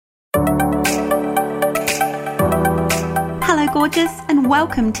gorgeous, and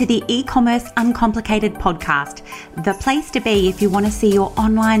welcome to the E-commerce Uncomplicated podcast, the place to be if you want to see your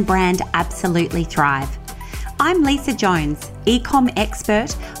online brand absolutely thrive. I'm Lisa Jones, e-com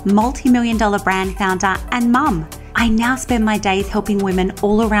expert, multi-million-dollar brand founder, and mum. I now spend my days helping women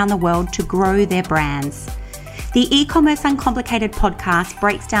all around the world to grow their brands. The E-commerce Uncomplicated podcast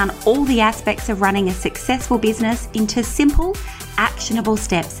breaks down all the aspects of running a successful business into simple, actionable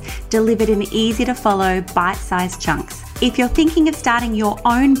steps delivered in easy to follow bite-sized chunks. If you're thinking of starting your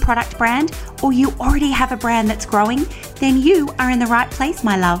own product brand or you already have a brand that's growing, then you are in the right place,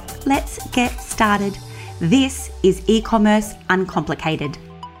 my love. Let's get started. This is E-commerce Uncomplicated.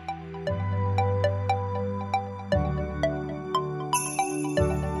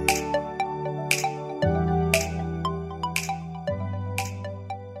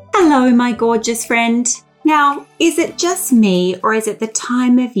 Hello, my gorgeous friend. Now, is it just me, or is it the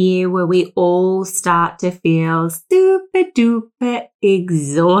time of year where we all start to feel super duper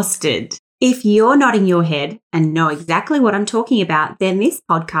exhausted? If you're nodding your head and know exactly what I'm talking about, then this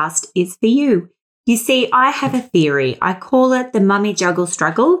podcast is for you. You see, I have a theory. I call it the mummy juggle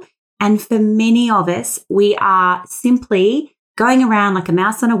struggle. And for many of us, we are simply going around like a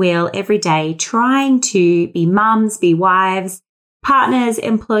mouse on a wheel every day, trying to be mums, be wives, partners,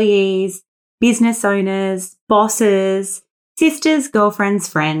 employees, business owners, bosses, sisters, girlfriends,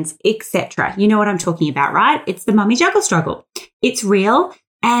 friends, etc. You know what I'm talking about, right? It's the mummy juggle struggle. It's real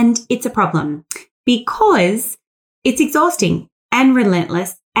and it's a problem because it's exhausting and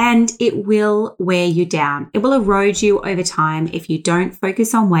relentless and it will wear you down. It will erode you over time if you don't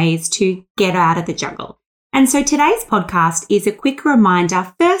focus on ways to get out of the juggle. And so today's podcast is a quick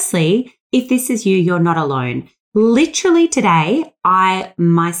reminder. Firstly, if this is you, you're not alone. Literally today, I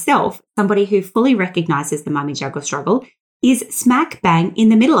myself, somebody who fully recognizes the mummy juggle struggle, is smack bang in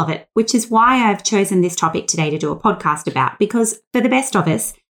the middle of it, which is why I've chosen this topic today to do a podcast about, because for the best of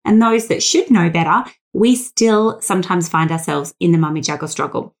us and those that should know better, we still sometimes find ourselves in the mummy juggle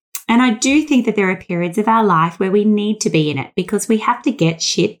struggle. And I do think that there are periods of our life where we need to be in it because we have to get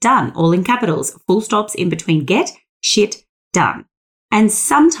shit done, all in capitals, full stops in between get shit done. And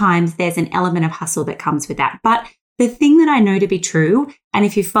sometimes there's an element of hustle that comes with that. But the thing that I know to be true, and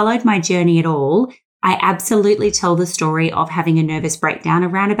if you followed my journey at all, I absolutely tell the story of having a nervous breakdown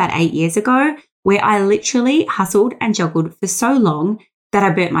around about 8 years ago, where I literally hustled and juggled for so long that I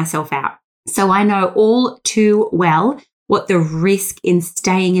burnt myself out. So I know all too well what the risk in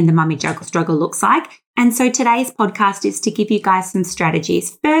staying in the mummy juggle struggle looks like. And so today's podcast is to give you guys some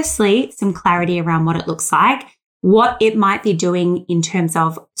strategies. Firstly, some clarity around what it looks like, what it might be doing in terms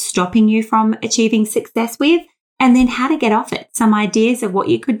of stopping you from achieving success with, and then how to get off it. Some ideas of what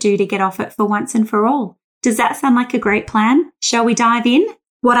you could do to get off it for once and for all. Does that sound like a great plan? Shall we dive in?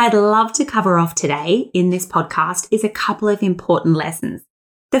 What I'd love to cover off today in this podcast is a couple of important lessons.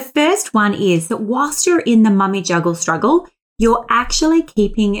 The first one is that whilst you're in the mummy juggle struggle, you're actually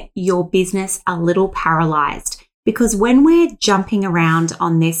keeping your business a little paralyzed, because when we're jumping around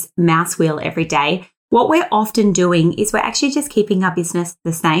on this mouse wheel every day, what we're often doing is we're actually just keeping our business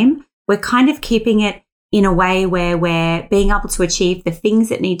the same. We're kind of keeping it in a way where we're being able to achieve the things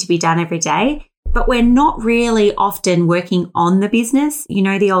that need to be done every day, but we're not really often working on the business. You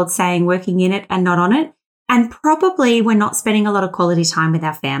know, the old saying, working in it and not on it. And probably we're not spending a lot of quality time with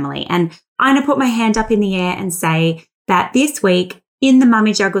our family. And I'm going to put my hand up in the air and say that this week in the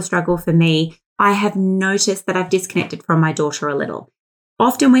mummy juggle struggle for me, I have noticed that I've disconnected from my daughter a little.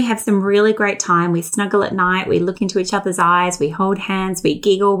 Often we have some really great time. We snuggle at night, we look into each other's eyes, we hold hands, we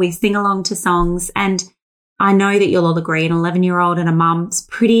giggle, we sing along to songs. And I know that you'll all agree an 11-year-old and a mum, it's a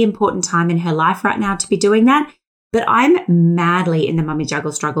pretty important time in her life right now to be doing that. But I'm madly in the mummy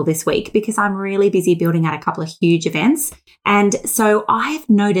juggle struggle this week because I'm really busy building out a couple of huge events. And so I've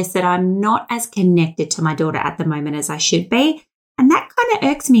noticed that I'm not as connected to my daughter at the moment as I should be. And that kind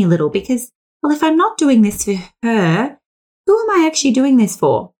of irks me a little because, well, if I'm not doing this for her, who am I actually doing this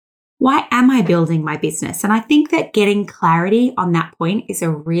for? Why am I building my business? And I think that getting clarity on that point is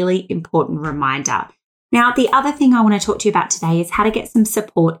a really important reminder. Now, the other thing I want to talk to you about today is how to get some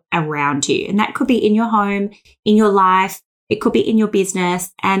support around you. And that could be in your home, in your life, it could be in your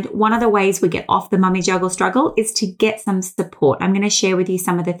business. And one of the ways we get off the mummy juggle struggle is to get some support. I'm going to share with you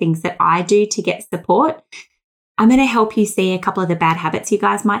some of the things that I do to get support. I'm going to help you see a couple of the bad habits you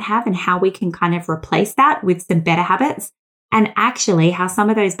guys might have and how we can kind of replace that with some better habits. And actually how some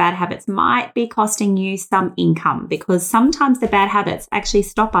of those bad habits might be costing you some income, because sometimes the bad habits actually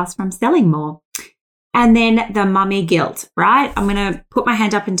stop us from selling more. And then the mummy guilt, right? I'm going to put my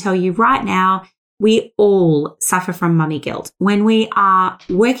hand up and tell you right now, we all suffer from mummy guilt. When we are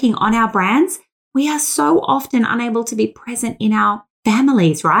working on our brands, we are so often unable to be present in our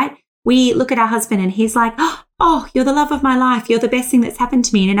families, right? We look at our husband and he's like, oh, you're the love of my life. You're the best thing that's happened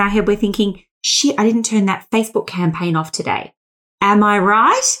to me. And in our head, we're thinking, shit, I didn't turn that Facebook campaign off today. Am I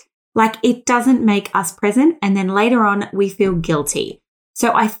right? Like, it doesn't make us present. And then later on, we feel guilty.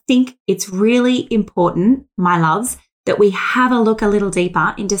 So I think it's really important, my loves, that we have a look a little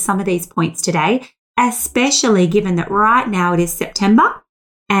deeper into some of these points today, especially given that right now it is September.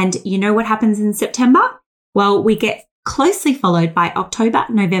 And you know what happens in September? Well, we get closely followed by October,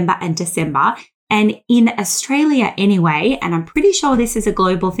 November, and December. And in Australia anyway, and I'm pretty sure this is a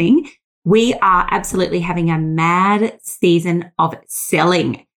global thing, we are absolutely having a mad season of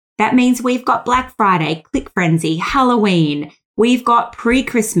selling. That means we've got Black Friday, Click Frenzy, Halloween. We've got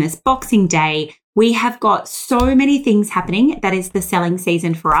pre-Christmas, Boxing Day. We have got so many things happening. That is the selling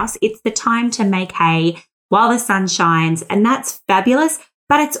season for us. It's the time to make hay while the sun shines, and that's fabulous.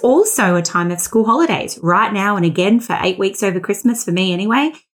 But it's also a time of school holidays right now and again for 8 weeks over Christmas for me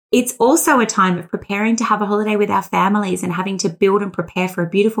anyway. It's also a time of preparing to have a holiday with our families and having to build and prepare for a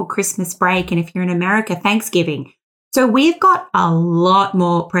beautiful Christmas break. And if you're in America, Thanksgiving. So we've got a lot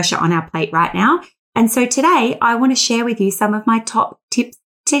more pressure on our plate right now. And so today I want to share with you some of my top tips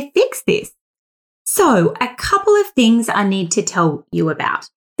to fix this. So a couple of things I need to tell you about.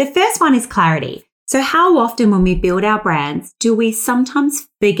 The first one is clarity. So how often when we build our brands do we sometimes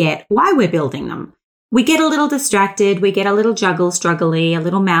forget why we're building them? We get a little distracted, we get a little juggle struggly, a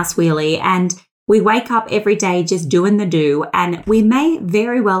little mouse wheelie, and we wake up every day just doing the do, and we may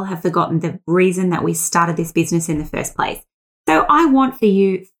very well have forgotten the reason that we started this business in the first place. So I want for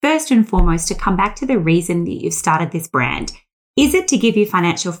you, first and foremost, to come back to the reason that you've started this brand. Is it to give you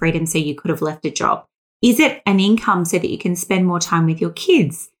financial freedom so you could have left a job? Is it an income so that you can spend more time with your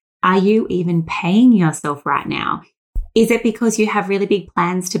kids? Are you even paying yourself right now? Is it because you have really big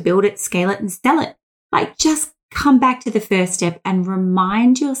plans to build it, scale it, and sell it? Like, just come back to the first step and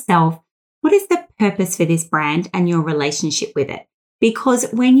remind yourself, what is the purpose for this brand and your relationship with it? Because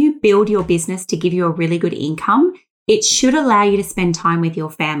when you build your business to give you a really good income, it should allow you to spend time with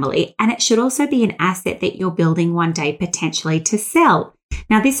your family, and it should also be an asset that you're building one day potentially to sell.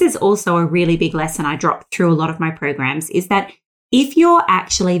 Now, this is also a really big lesson I drop through a lot of my programs, is that if you're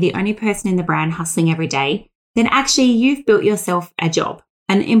actually the only person in the brand hustling every day, then actually you've built yourself a job,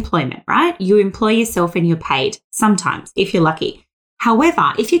 an employment, right? You employ yourself and you're paid sometimes if you're lucky.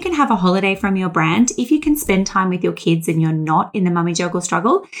 However, if you can have a holiday from your brand, if you can spend time with your kids and you're not in the mummy juggle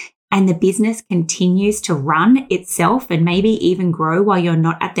struggle, and the business continues to run itself and maybe even grow while you're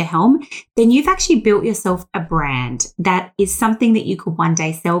not at the helm, then you've actually built yourself a brand that is something that you could one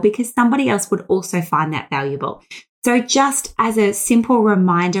day sell because somebody else would also find that valuable. So just as a simple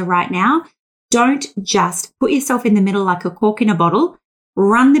reminder right now, don't just put yourself in the middle like a cork in a bottle,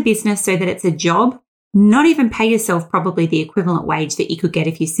 run the business so that it's a job, not even pay yourself probably the equivalent wage that you could get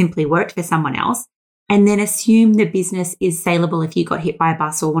if you simply worked for someone else, and then assume the business is saleable if you got hit by a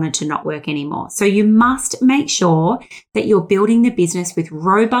bus or wanted to not work anymore. So you must make sure that you're building the business with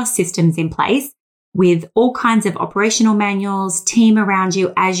robust systems in place, with all kinds of operational manuals, team around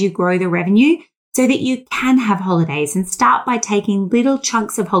you as you grow the revenue, so that you can have holidays, and start by taking little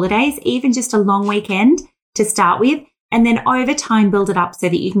chunks of holidays, even just a long weekend to start with, and then over time build it up so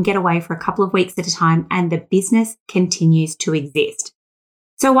that you can get away for a couple of weeks at a time and the business continues to exist.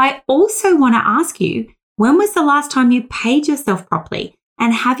 So I also want to ask you, when was the last time you paid yourself properly?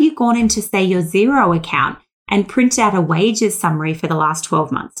 And have you gone into, say, your Xero account and printed out a wages summary for the last 12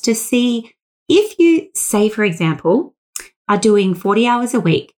 months to see if you, say, for example, are doing 40 hours a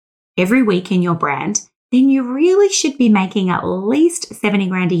week, every week in your brand, then you really should be making at least 70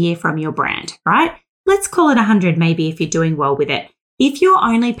 grand a year from your brand, right? Let's call it 100 maybe if you're doing well with it. If you're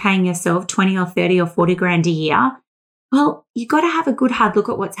only paying yourself 20 or 30 or 40 grand a year, well, you got to have a good hard look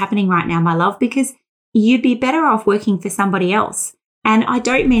at what's happening right now, my love, because you'd be better off working for somebody else. And I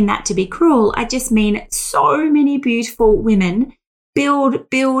don't mean that to be cruel. I just mean so many beautiful women build,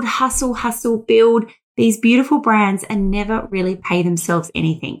 hustle, build these beautiful brands and never really pay themselves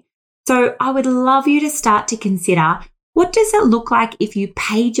anything. So I would love you to start to consider, what does it look like if you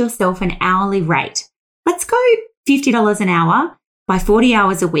paid yourself an hourly rate? Let's go $50 an hour by 40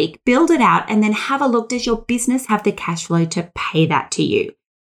 hours a week, build it out, and then have a look. Does your business have the cash flow to pay that to you?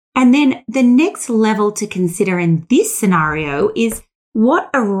 And then the next level to consider in this scenario is, what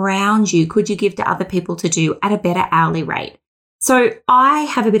around you could you give to other people to do at a better hourly rate? So I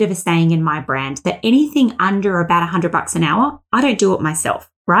have a bit of a saying in my brand that anything under about $100 an hour, I don't do it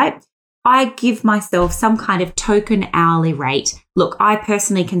myself, right? I give myself some kind of token hourly rate. Look, I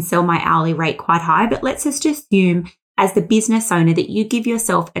personally can sell my hourly rate quite high, but let's just assume as the business owner that you give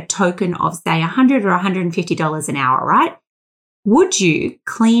yourself a token of, say, $100 or $150 an hour, right? Would you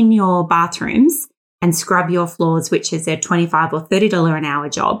clean your bathrooms and scrub your floors, which is a $25 or $30 an hour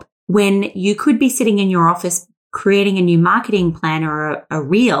job, when you could be sitting in your office creating a new marketing plan or a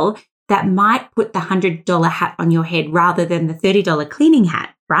reel that might put the $100 hat on your head rather than the $30 cleaning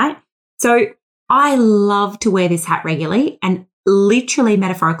hat, right? So I love to wear this hat regularly and literally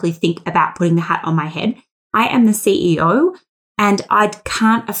metaphorically think about putting the hat on my head. I am the CEO and I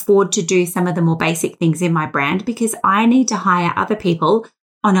can't afford to do some of the more basic things in my brand because I need to hire other people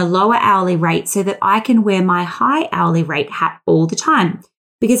on a lower hourly rate so that I can wear my high hourly rate hat all the time.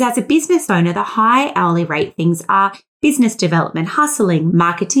 Because as a business owner, the high hourly rate things are business development, hustling,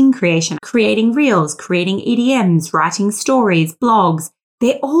 marketing creation, creating reels, creating EDMs, writing stories, blogs.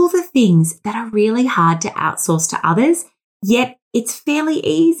 They're all the things that are really hard to outsource to others, yet it's fairly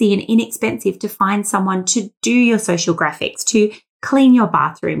easy and inexpensive to find someone to do your social graphics, to clean your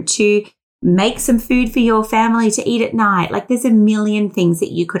bathroom, to make some food for your family to eat at night. Like there's a million things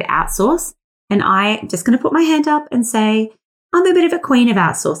that you could outsource. And I'm just going to put my hand up and say, I'm a bit of a queen of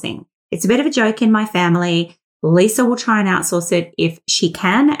outsourcing. It's a bit of a joke in my family. Lisa will try and outsource it if she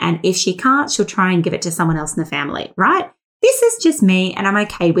can. And if she can't, she'll try and give it to someone else in the family, right? This is just me and I'm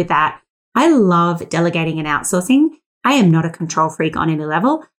okay with that. I love delegating and outsourcing. I am not a control freak on any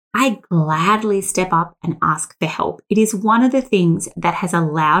level. I gladly step up and ask for help. It is one of the things that has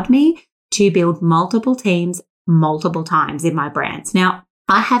allowed me to build multiple teams multiple times in my brands. Now,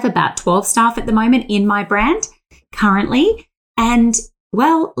 I have about 12 staff at the moment in my brand currently. And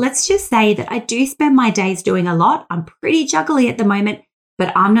well, let's just say that I do spend my days doing a lot. I'm pretty juggly at the moment,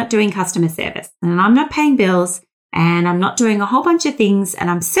 but I'm not doing customer service and I'm not paying bills and I'm not doing a whole bunch of things. And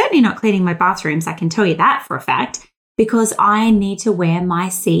I'm certainly not cleaning my bathrooms. I can tell you that for a fact because I need to wear my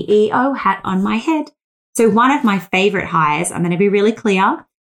CEO hat on my head. So one of my favorite hires, I'm going to be really clear.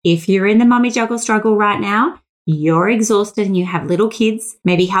 If you're in the mummy juggle struggle right now, you're exhausted and you have little kids,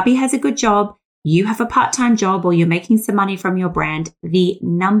 maybe hubby has a good job, you have a part-time job or you're making some money from your brand, the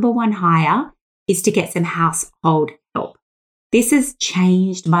number one hire is to get some household help. This has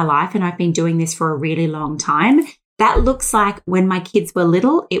changed my life and I've been doing this for a really long time. That looks like when my kids were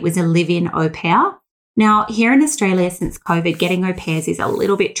little, it was a live-in au pair. Now, here in Australia, since COVID, getting au pairs is a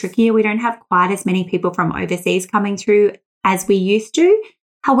little bit trickier. We don't have quite as many people from overseas coming through as we used to.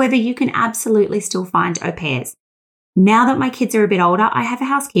 However, you can absolutely still find au pairs. Now that my kids are a bit older, I have a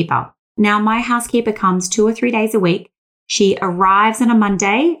housekeeper. Now, my housekeeper comes 2 or 3 days a week. She arrives on a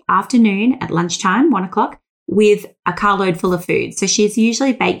Monday afternoon at lunchtime, 1 o'clock, with a carload full of food. So she's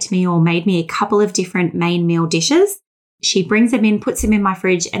usually baked me or made me a couple of different main meal dishes. She brings them in, puts them in my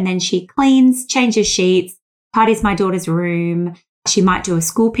fridge, and then she cleans, changes sheets, tidies my daughter's room. She might do a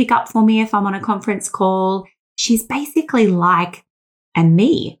school pickup for me if I'm on a conference call. She's basically like a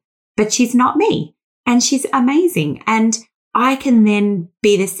me, but she's not me. And she's amazing. And I can then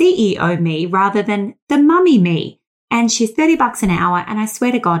be the CEO me rather than the mummy me. And she's $30 an hour. And I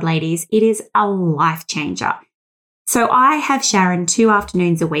swear to God, ladies, it is a life changer. So I have Sharon 2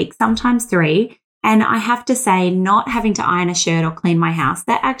 afternoons a week, sometimes 3. And I have to say, not having to iron a shirt or clean my house,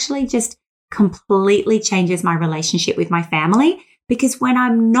 that actually just completely changes my relationship with my family. Because when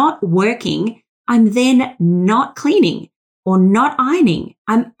I'm not working, I'm then not cleaning or not ironing.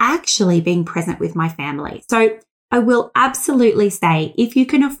 I'm actually being present with my family. So I will absolutely say, if you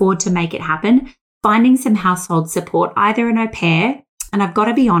can afford to make it happen, finding some household support, either an au pair, and I've got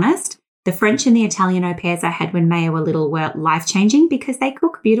to be honest, the French and the Italian au pairs I had when Maya were little were life-changing because they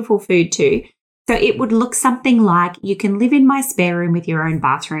cook beautiful food too. So it would look something like you can live in my spare room with your own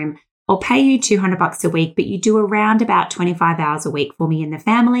bathroom. I'll pay you $200 a week, but you do around about 25 hours a week for me and the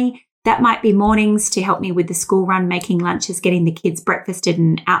family. That might be mornings to help me with the school run, making lunches, getting the kids breakfasted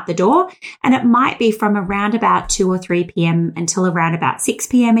and out the door. And it might be from around about 2 or 3 p.m. until around about 6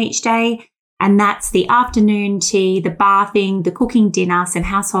 p.m. each day. And that's the afternoon tea, the bathing, the cooking dinner, some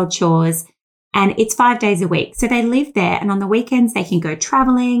household chores. And it's 5 days a week. So they live there. And on the weekends, they can go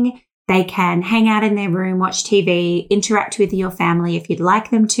traveling. They can hang out in their room, watch TV, interact with your family if you'd like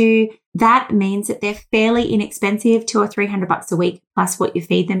them to. That means that they're fairly inexpensive, $200 or $300 a week, plus what you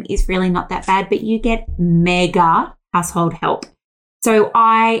feed them is really not that bad, but you get mega household help. So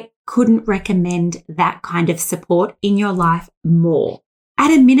I couldn't recommend that kind of support in your life more.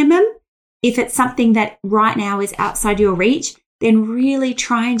 At a minimum, if it's something that right now is outside your reach, then really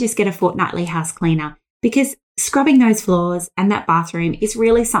try and just get a fortnightly house cleaner, because scrubbing those floors and that bathroom is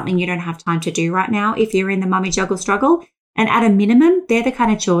really something you don't have time to do right now if you're in the mummy juggle struggle. And at a minimum, they're the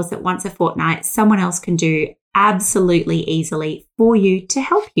kind of chores that once a fortnight someone else can do absolutely easily for you to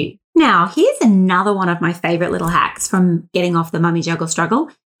help you. Now, here's another one of my favorite little hacks from getting off the mummy juggle struggle,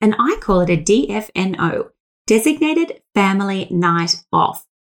 and I call it a DFNO, Designated Family Night Off.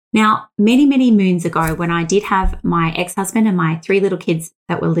 Now, many, many moons ago, when I did have my ex-husband and my 3 little kids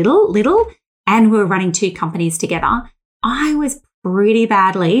that were little, and we were running 2 companies together, I was pretty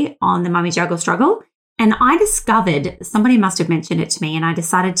badly on the mummy juggle struggle. And I discovered, somebody must have mentioned it to me, and I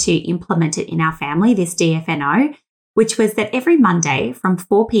decided to implement it in our family, this DFNO, which was that every Monday from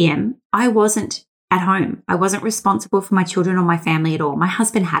 4 p.m., I wasn't at home. I wasn't responsible for my children or my family at all. My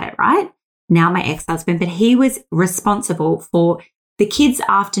husband had it, right? Now my ex-husband, but he was responsible for the kids'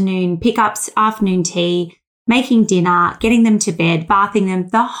 afternoon pickups, afternoon tea, making dinner, getting them to bed, bathing them,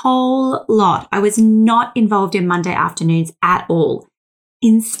 the whole lot. I was not involved in Monday afternoons at all.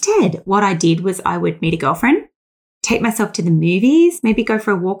 Instead, what I did was I would meet a girlfriend, take myself to the movies, maybe go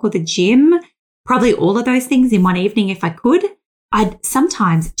for a walk or the gym, probably all of those things in one evening if I could. I'd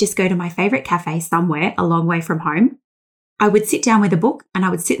sometimes just go to my favorite cafe somewhere a long way from home. I would sit down with a book and I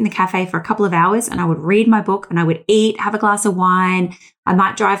would sit in the cafe for a couple of hours and I would read my book and I would eat, have a glass of wine. I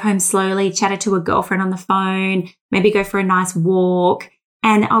might drive home slowly, chat to a girlfriend on the phone, maybe go for a nice walk.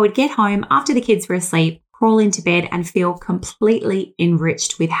 And I would get home after the kids were asleep, crawl into bed and feel completely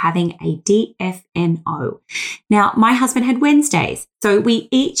enriched with having a DFNO. Now, my husband had Wednesdays, so we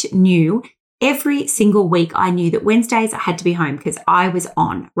each knew every single week I knew that Wednesdays I had to be home because I was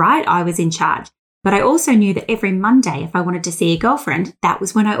on, right? I was in charge. But I also knew that every Monday, if I wanted to see a girlfriend, that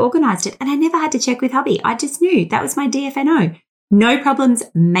was when I organized it. And I never had to check with hubby. I just knew that was my DFNO. No problems.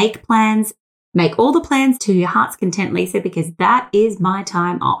 Make plans. Make all the plans to your heart's content, Lisa, because that is my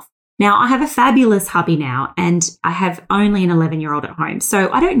time off. Now, I have a fabulous hubby now, and I have only an 11-year-old at home.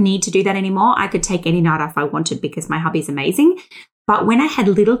 So I don't need to do that anymore. I could take any night off I wanted because my hubby's amazing. But when I had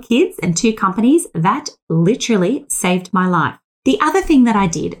little kids and 2 companies, that literally saved my life. The other thing that I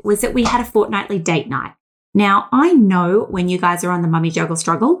did was that we had a fortnightly date night. Now, I know when you guys are on the mummy juggle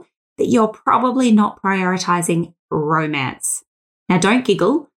struggle that you're probably not prioritizing romance. Now, don't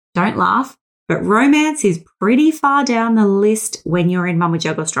giggle, don't laugh. But romance is pretty far down the list when you're in mummy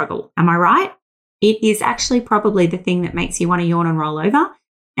juggle struggle. Am I right? It is actually probably the thing that makes you want to yawn and roll over.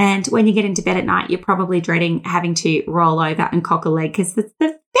 And when you get into bed at night, you're probably dreading having to roll over and cock a leg because it's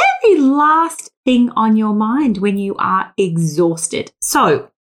the very last thing on your mind when you are exhausted. So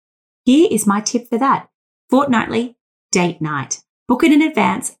here is my tip for that. Fortnightly date night. Book it in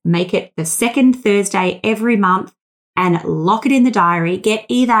advance. Make it the second Thursday every month. And lock it in the diary. Get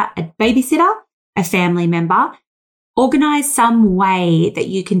either a babysitter, a family member, organize some way that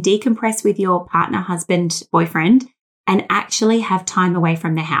you can decompress with your partner, husband, boyfriend, and actually have time away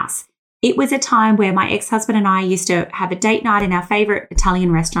from the house. It was a time where my ex-husband and I used to have a date night in our favorite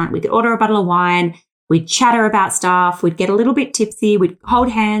Italian restaurant. We could order a bottle of wine. We'd chatter about stuff. We'd get a little bit tipsy. We'd hold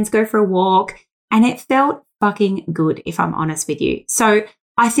hands, go for a walk. And it felt fucking good, if I'm honest with you. So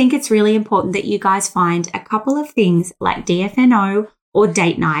I think it's really important that you guys find a couple of things like DFNO or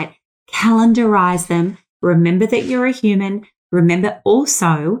date night, calendarize them. Remember that you're a human. Remember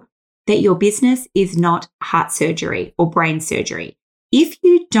also that your business is not heart surgery or brain surgery. If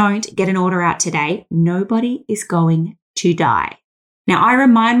you don't get an order out today, nobody is going to die. Now, I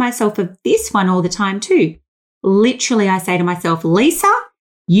remind myself of this one all the time too. Literally, I say to myself, Lisa,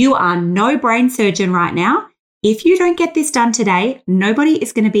 you are no brain surgeon right now. If you don't get this done today, nobody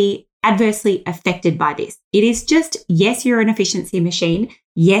is going to be adversely affected by this. It is just, yes, you're an efficiency machine.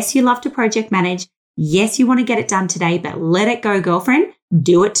 Yes, you love to project manage. Yes, you want to get it done today, but let it go, girlfriend.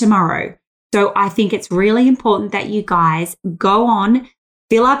 Do it tomorrow. So I think it's really important that you guys go on,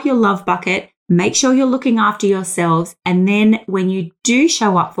 fill up your love bucket, make sure you're looking after yourselves. And then when you do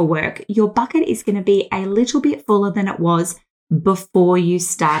show up for work, your bucket is going to be a little bit fuller than it was before you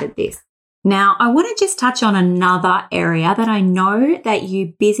started this. Now, I want to just touch on another area that I know that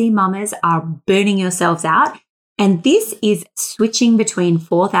you busy mamas are burning yourselves out, and this is switching between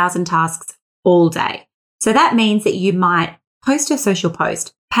 4,000 tasks all day. So that means that you might post a social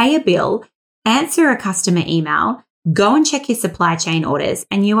post, pay a bill, answer a customer email, go and check your supply chain orders,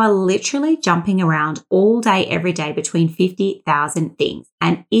 and you are literally jumping around all day, every day between 50,000 things,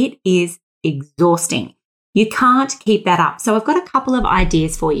 and it is exhausting. You can't keep that up. So I've got a couple of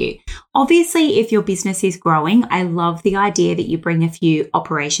ideas for you. Obviously, if your business is growing, I love the idea that you bring a few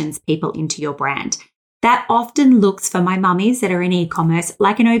operations people into your brand. That often looks for my mummies that are in e-commerce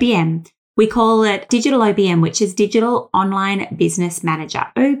like an OBM. We call it digital OBM, which is Digital Online Business Manager,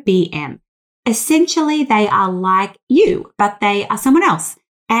 OBM. Essentially, they are like you, but they are someone else.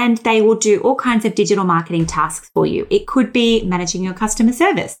 And they will do all kinds of digital marketing tasks for you. It could be managing your customer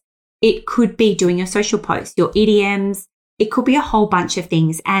service. It could be doing your social posts, your EDMs. It could be a whole bunch of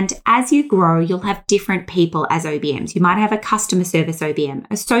things. And as you grow, you'll have different people as OBMs. You might have a customer service OBM,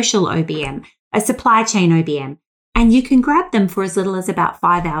 a social OBM, a supply chain OBM, and you can grab them for as little as about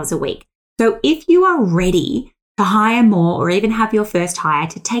 5 hours a week. So if you are ready to hire more or even have your first hire,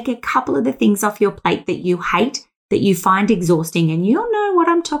 to take a couple of the things off your plate that you hate, that you find exhausting, and you'll know what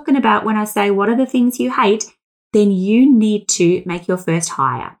I'm talking about when I say what are the things you hate, then you need to make your first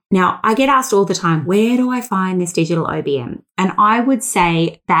hire. Now, I get asked all the time, where do I find this digital OBM? And I would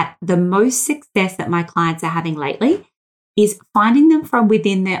say that the most success that my clients are having lately is finding them from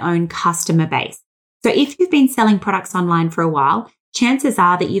within their own customer base. So if you've been selling products online for a while, chances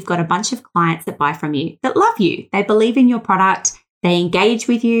are that you've got a bunch of clients that buy from you that love you. They believe in your product. They engage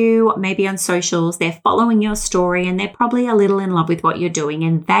with you, maybe on socials. They're following your story, and they're probably a little in love with what you're doing,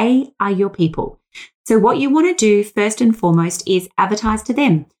 and they are your people. So what you want to do first and foremost is advertise to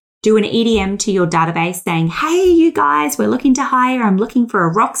them. Do an EDM to your database saying, hey, you guys, we're looking to hire. I'm looking for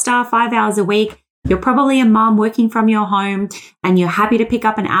a rock star 5 hours a week. You're probably a mom working from your home, and you're happy to pick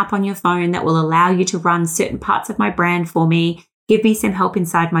up an app on your phone that will allow you to run certain parts of my brand for me. Give me some help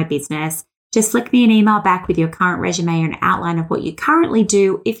inside my business. Just flick me an email back with your current resume or an outline of what you currently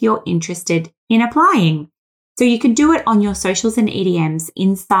do if you're interested in applying. So you can do it on your socials and EDMs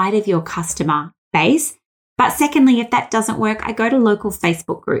inside of your customer base. But secondly, if that doesn't work, I go to local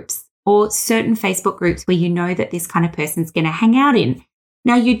Facebook groups or certain Facebook groups where you know that this kind of person's going to hang out in.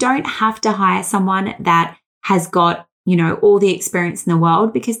 Now, you don't have to hire someone that has got, all the experience in the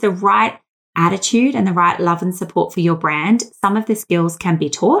world, because the right attitude and the right love and support for your brand, some of the skills can be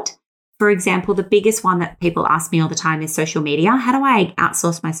taught. For example, the biggest one that people ask me all the time is social media. How do I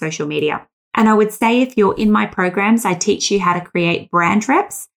outsource my social media? And I would say if you're in my programs, I teach you how to create brand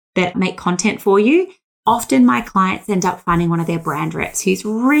reps that make content for you. Often my clients end up finding one of their brand reps who's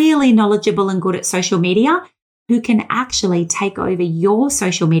really knowledgeable and good at social media, who can actually take over your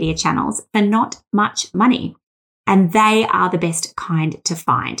social media channels for not much money. And they are the best kind to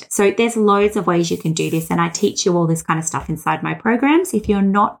find. So there's loads of ways you can do this. And I teach you all this kind of stuff inside my programs. If you're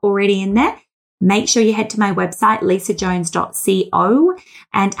not already in there, make sure you head to my website, lisajones.co,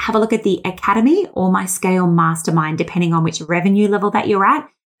 and have a look at the Academy or my Scale Mastermind, depending on which revenue level that you're at.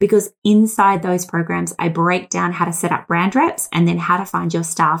 Because inside those programs, I break down how to set up brand reps and then how to find your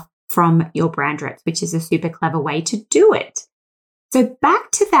staff from your brand reps, which is a super clever way to do it. So back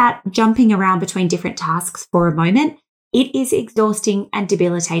to that jumping around between different tasks for a moment. It is exhausting and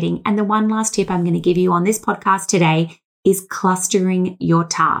debilitating. And the one last tip I'm going to give you on this podcast today is clustering your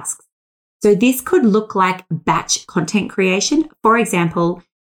tasks. So this could look like batch content creation. For example,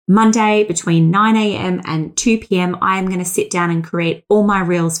 Monday between 9 a.m. and 2 p.m., I am going to sit down and create all my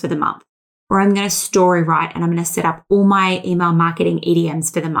reels for the month. Or I'm going to story write and I'm going to set up all my email marketing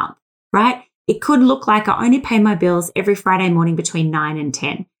EDMs for the month, right? It could look like I only pay my bills every Friday morning between 9 and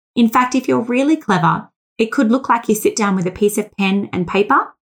 10. In fact, if you're really clever, it could look like you sit down with a piece of pen and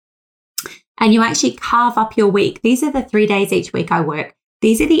paper and you actually carve up your week. These are the 3 days each week I work.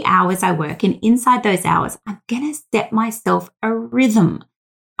 These are the hours I work. And inside those hours, I'm going to set myself a rhythm.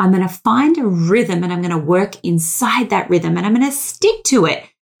 I'm going to find a rhythm and I'm going to work inside that rhythm and I'm going to stick to it.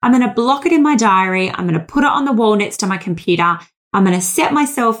 I'm going to block it in my diary. I'm going to put it on the wall next to my computer. I'm going to set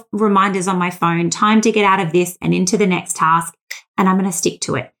myself reminders on my phone, time to get out of this and into the next task, and I'm going to stick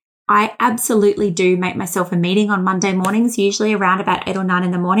to it. I absolutely do make myself a meeting on Monday mornings, usually around about 8 or 9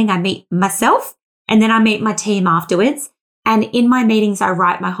 in the morning. I meet myself and then I meet my team afterwards. And in my meetings, I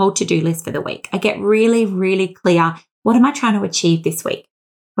write my whole to-do list for the week. I get really, really clear. What am I trying to achieve this week?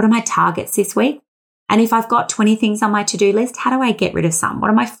 What are my targets this week? And if I've got 20 things on my to-do list, how do I get rid of some? What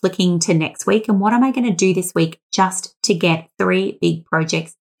am I flicking to next week? And what am I going to do this week just to get 3 big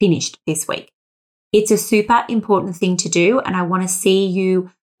projects finished this week? It's a super important thing to do. And I want to see you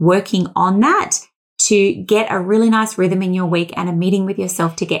working on that to get a really nice rhythm in your week and a meeting with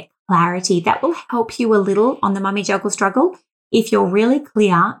yourself to get clarity. That will help you a little on the Mummy Juggle Struggle if you're really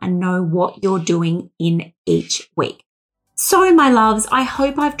clear and know what you're doing in each week. So, my loves, I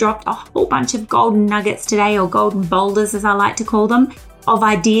hope I've dropped a whole bunch of golden nuggets today, or golden boulders as I like to call them, of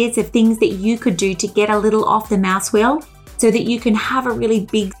ideas of things that you could do to get a little off the mouse wheel so that you can have a really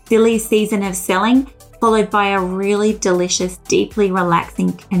big, silly season of selling, followed by a really delicious, deeply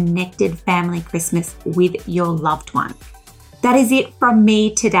relaxing, connected family Christmas with your loved one. That is it from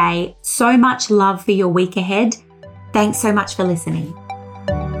me today. So much love for your week ahead. Thanks so much for listening.